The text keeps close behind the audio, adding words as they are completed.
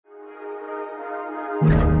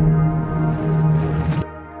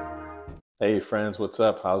Hey friends, what's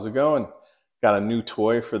up? How's it going? Got a new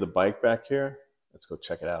toy for the bike back here. Let's go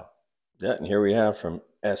check it out. Yeah, and here we have from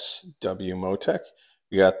SW-Motech.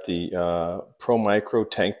 We got the Pro Micro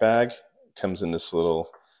tank bag. Comes in this cool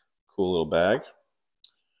little bag. I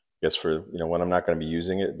guess for when I'm not going to be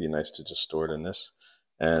using it, it'd be nice to just store it in this.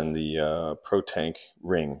 And the Pro Tank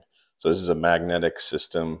ring. So this is a magnetic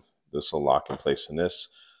system. This will lock in place in this.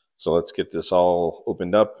 So let's get this all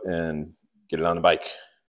opened up and get it on the bike.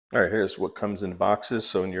 All right, here's what comes in boxes.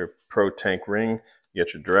 So in your Pro Tank ring, you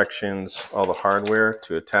get your directions, all the hardware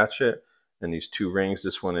to attach it, and these two rings.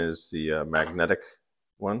 This one is the magnetic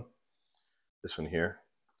one, this one here.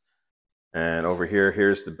 And over here,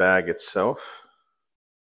 here's the bag itself.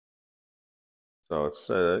 So it's,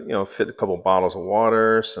 fit a couple bottles of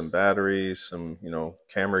water, some batteries, some,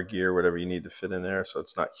 camera gear, whatever you need to fit in there. So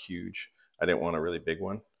it's not huge. I didn't want a really big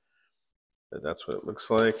one, but that's what it looks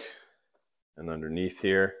like. And underneath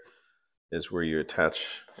here is where you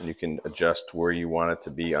attach, and you can adjust where you want it to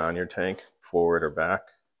be on your tank, forward or back.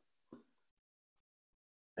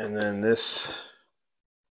 And then this,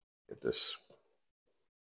 get this.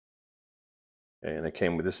 And it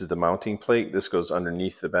came with, this is the mounting plate. This goes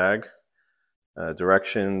underneath the bag.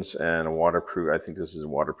 Directions and a waterproof, I think this is a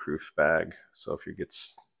waterproof bag. So if you get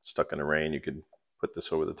stuck in the rain, you could put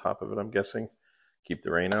this over the top of it, I'm guessing. Keep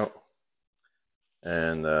the rain out.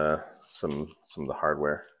 And some of the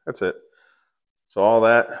hardware. That's it. So all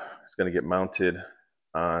that is going to get mounted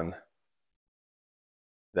on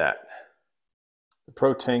that. The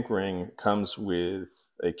Pro Tank ring comes with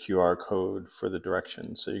a QR code for the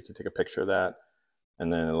directions. So you can take a picture of that,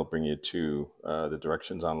 and then it'll bring you to the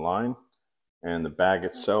directions online. And the bag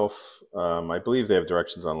itself, I believe they have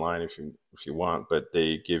directions online if you want, but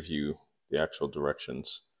they give you the actual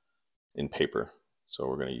directions in paper. So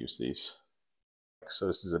we're going to use these. So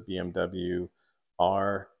this is a BMW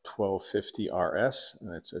R1250RS,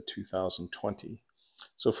 and it's a 2020.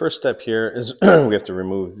 So first step here is we have to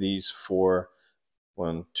remove these four.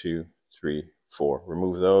 1, 2, 3, 4.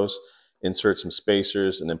 Remove those, insert some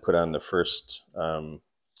spacers, and then put on the first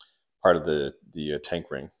part of the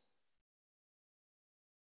tank ring.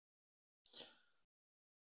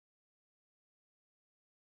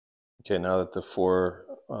 Okay, now that the four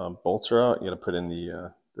bolts are out, you got to put in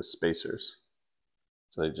the spacers.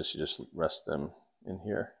 So you just rest them in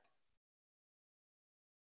here.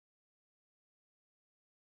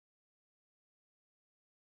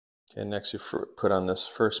 Okay, next you put on this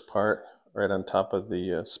first part right on top of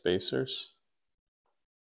the spacers.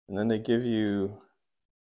 And then they give you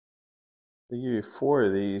four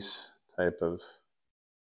of these type of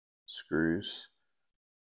screws.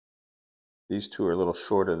 These two are a little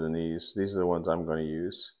shorter than these. These are the ones I'm going to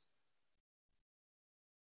use.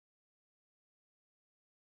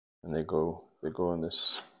 And they go in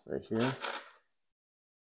this right here.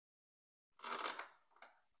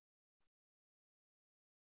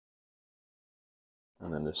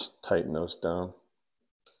 And then just tighten those down.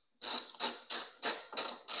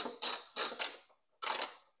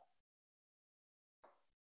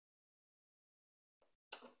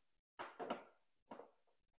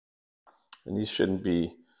 And these shouldn't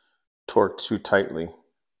be torqued too tightly.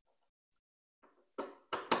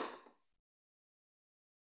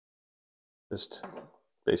 Just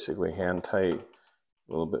basically hand tight a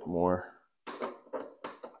little bit more.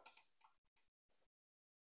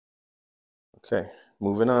 Okay,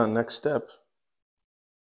 moving on, next step.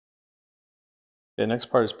 Okay, next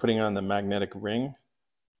part is putting on the magnetic ring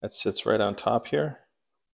that sits right on top here.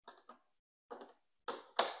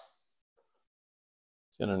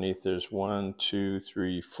 Underneath there's 1, 2,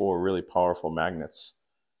 3, 4 really powerful magnets.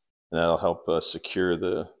 And that'll help secure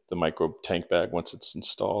the micro tank bag once it's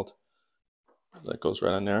installed. That goes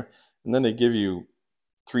right on there. And then they give you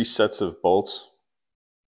 3 sets of bolts.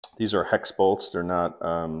 These are hex bolts, they're not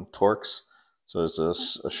Torx. So there's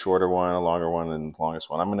a shorter one, a longer one, and the longest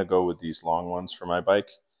one. I'm going to go with these long ones for my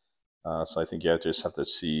bike. So I think you just have to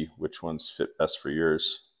see which ones fit best for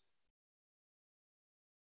yours.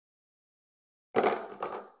 And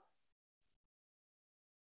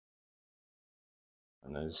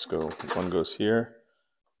I just go, one goes here,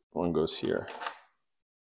 one goes here.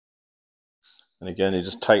 And again, you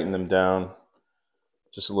just tighten them down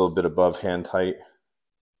just a little bit above hand tight.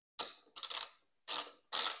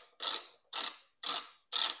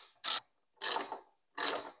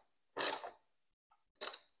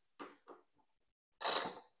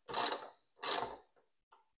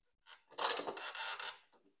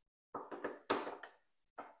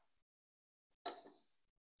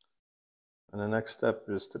 And the next step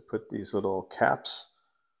is to put these little caps.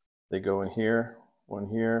 They go in here, one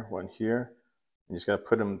here, one here. You just got to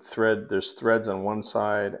put them thread. There's threads on one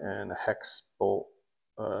side and a hex bolt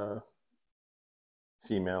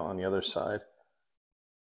female on the other side.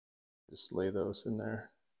 Just lay those in there.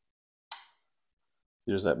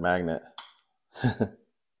 There's that magnet.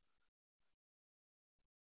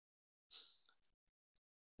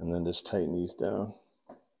 And then just tighten these down.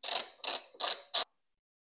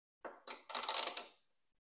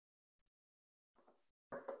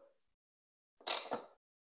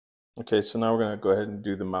 Okay, so now we're going to go ahead and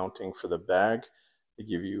do the mounting for the bag. They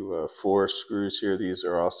give you 4 screws here. These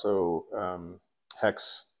are also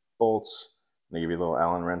hex bolts. They give you a little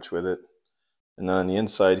Allen wrench with it. And then on the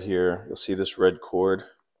inside here, you'll see this red cord.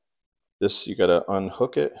 This, you got to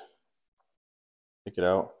unhook it, take it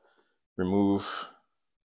out, remove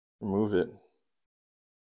it.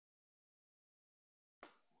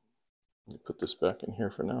 You put this back in here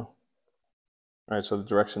for now. All right, so the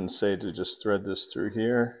directions say to just thread this through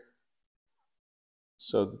here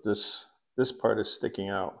so that this part is sticking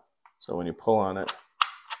out. So when you pull on it,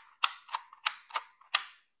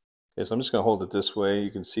 okay, so I'm just going to hold it this way.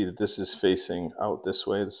 You can see that this is facing out this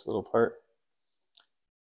way, this little part.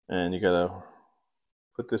 And you got to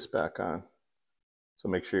put this back on. So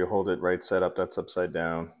make sure you hold it right side up. That's upside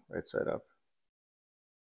down, right side up.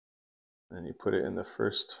 And you put it in the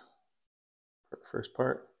first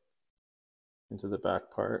part into the back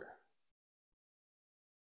part.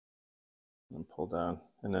 And pull down.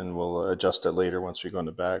 And then we'll adjust it later once we go in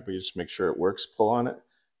the bag, but you just make sure it works. Pull on it.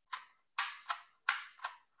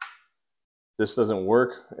 This doesn't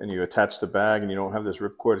work and you attach the bag and you don't have this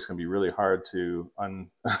ripcord, it's going to be really hard to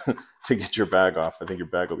to get your bag off. I think your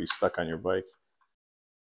bag will be stuck on your bike.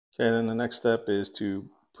 Okay, and then the next step is to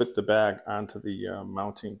put the bag onto the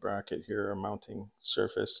mounting bracket here, or mounting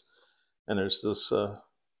surface. And there's this 4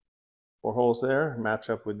 holes there, match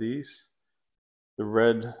up with these. The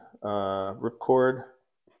red ripcord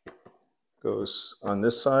goes on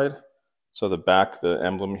this side. So the back, the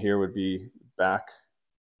emblem here would be back.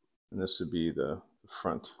 And this would be the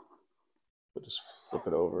front. We'll just flip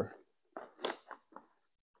it over.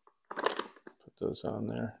 Put those on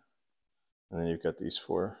there. And then you've got these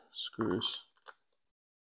 4 screws.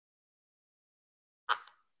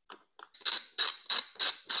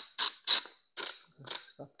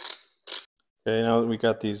 Okay, now that we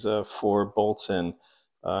got these 4 bolts in,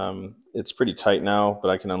 it's pretty tight now, but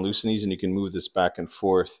I can unloosen these and you can move this back and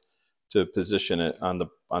forth to position it on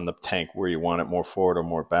the tank where you want it, more forward or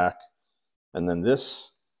more back. And then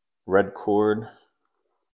this red cord,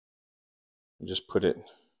 you just put it,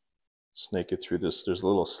 snake it through this. There's a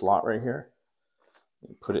little slot right here.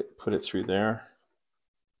 You put it through there.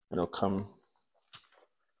 It'll come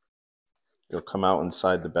out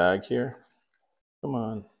inside the bag here. Come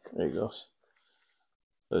on, there you go.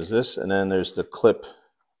 There's this, and then there's the clip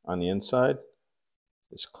on the inside.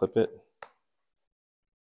 Just clip it.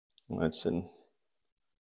 And that's in.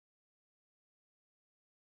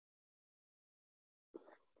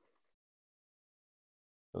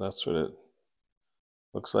 So that's what it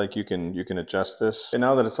looks like. You can adjust this. And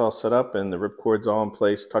now that it's all set up and the ripcord's all in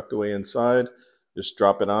place, tucked away inside, just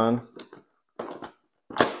drop it on.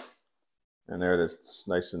 And there it is. It's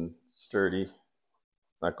nice and sturdy,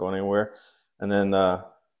 not going anywhere. And then the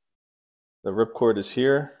ripcord is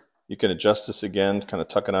here. You can adjust this again, kind of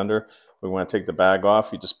tuck it under. We want to take the bag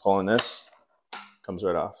off. You just pull on this, comes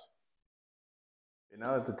right off. Okay,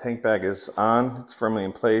 now that the tank bag is on, it's firmly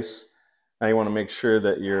in place. Now you want to make sure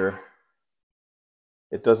that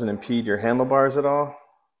it doesn't impede your handlebars at all.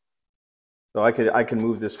 So I can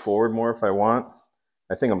move this forward more if I want.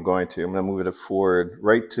 I think I'm going to. I'm going to move it forward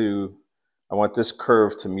right to, I want this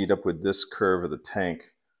curve to meet up with this curve of the tank.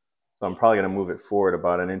 So I'm probably going to move it forward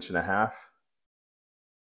about 1.5 inches.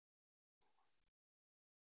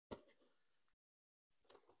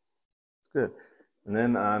 Good. And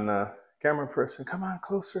then on camera person, come on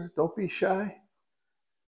closer, don't be shy.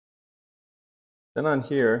 Then on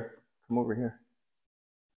here, come over here.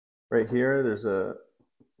 Right here, there's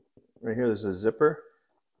a zipper.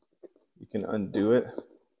 You can undo it,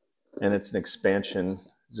 and it's an expansion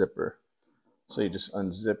zipper. So you just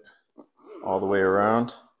unzip all the way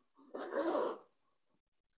around,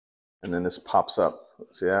 and then this pops up.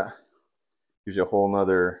 See that? Gives you a whole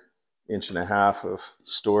nother 1.5 inches of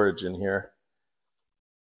storage in here.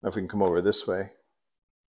 Now if we can come over this way.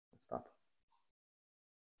 Stop.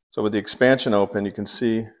 So with the expansion open, you can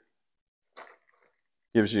see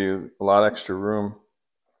gives you a lot extra room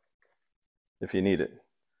if you need it.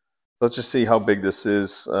 Let's just see how big this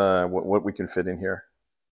is, what we can fit in here.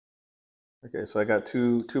 Okay, so I got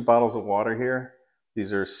two bottles of water here.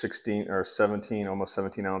 These are 16 or 17, almost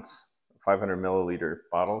 17 ounce, 500 milliliter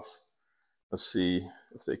bottles. Let's see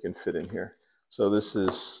if they can fit in here. So this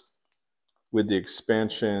is with the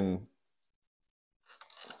expansion.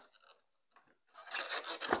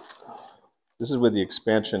 This is with the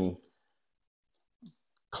expansion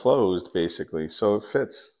closed, basically, so it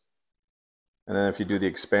fits. And then if you do the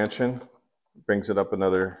expansion, it brings it up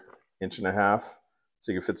another 1.5 inches,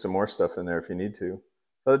 so you can fit some more stuff in there if you need to.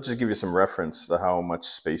 So that'll just give you some reference to how much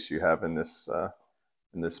space you have in this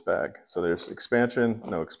bag. So there's expansion,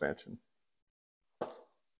 no expansion.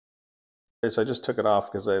 Okay, so I just took it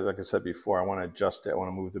off because, like I said before, I want to adjust it. I want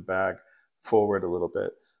to move the bag forward a little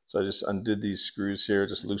bit. So I just undid these screws here,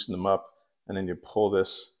 just loosen them up, and then you pull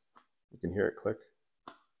this. You can hear it click.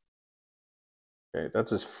 Okay,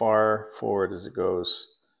 that's as far forward as it goes.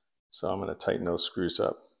 So I'm going to tighten those screws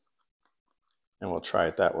up, and we'll try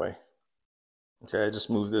it that way. Okay, I just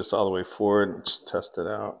moved this all the way forward and just test it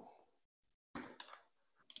out.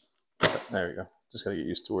 There we go. Just got to get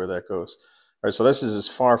used to where that goes. All right, so this is as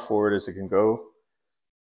far forward as it can go.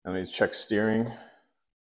 Let me check steering.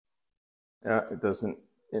 Yeah, it doesn't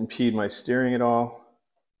impede my steering at all.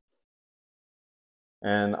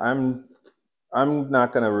 And I'm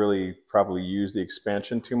not going to really probably use the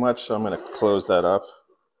expansion too much, so I'm going to close that up.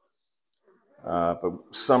 But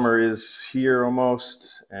summer is here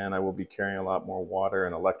almost, and I will be carrying a lot more water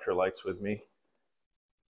and electrolytes with me.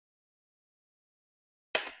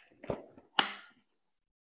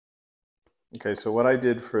 Okay, so what I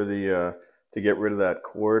did for the to get rid of that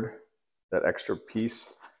cord, that extra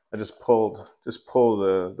piece, I just pull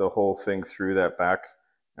the whole thing through that back,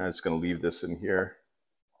 and it's going to leave this in here.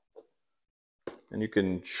 And you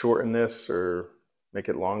can shorten this or make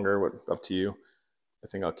it longer, up to you. I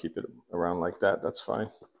think I'll keep it around like that. That's fine.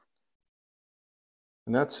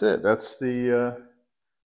 And that's it. That's the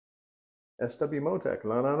SW-Motech.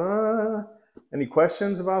 La, la, la. Any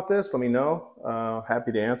questions about this? Let me know.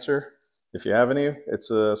 Happy to answer if you have any. It's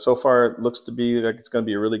so far it looks to be like it's going to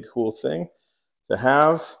be a really cool thing to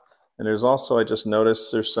have. And there's also, I just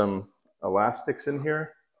noticed there's some elastics in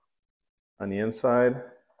here on the inside.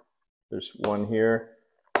 There's one here,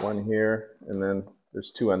 and then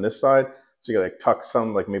there's 2 on this side. So you got like tuck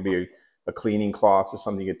some, like maybe a cleaning cloth or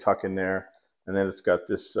something you could tuck in there. And then it's got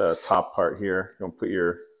this top part here. You can put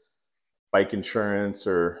your bike insurance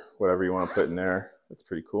or whatever you want to put in there. That's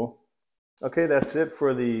pretty cool. Okay, that's it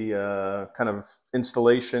for the kind of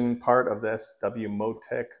installation part of the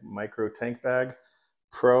SW-Motech Micro Tank Bag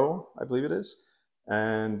Pro, I believe it is.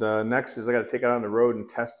 And next is I got to take it out on the road and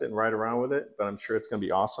test it and ride around with it, but I'm sure it's going to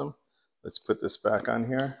be awesome. Let's put this back on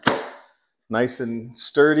here. Nice and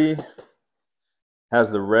sturdy.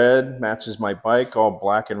 Has the red, matches my bike, all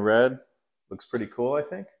black and red. Looks pretty cool, I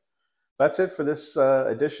think. That's it for this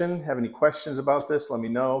edition. Have any questions about this? Let me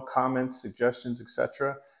know. Comments, suggestions,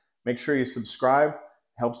 etc. Make sure you subscribe.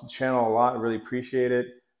 It helps the channel a lot. I really appreciate it.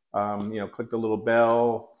 You know, click the little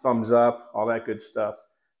bell, thumbs up, all that good stuff.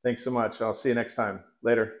 Thanks so much. I'll see you next time.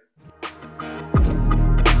 Later.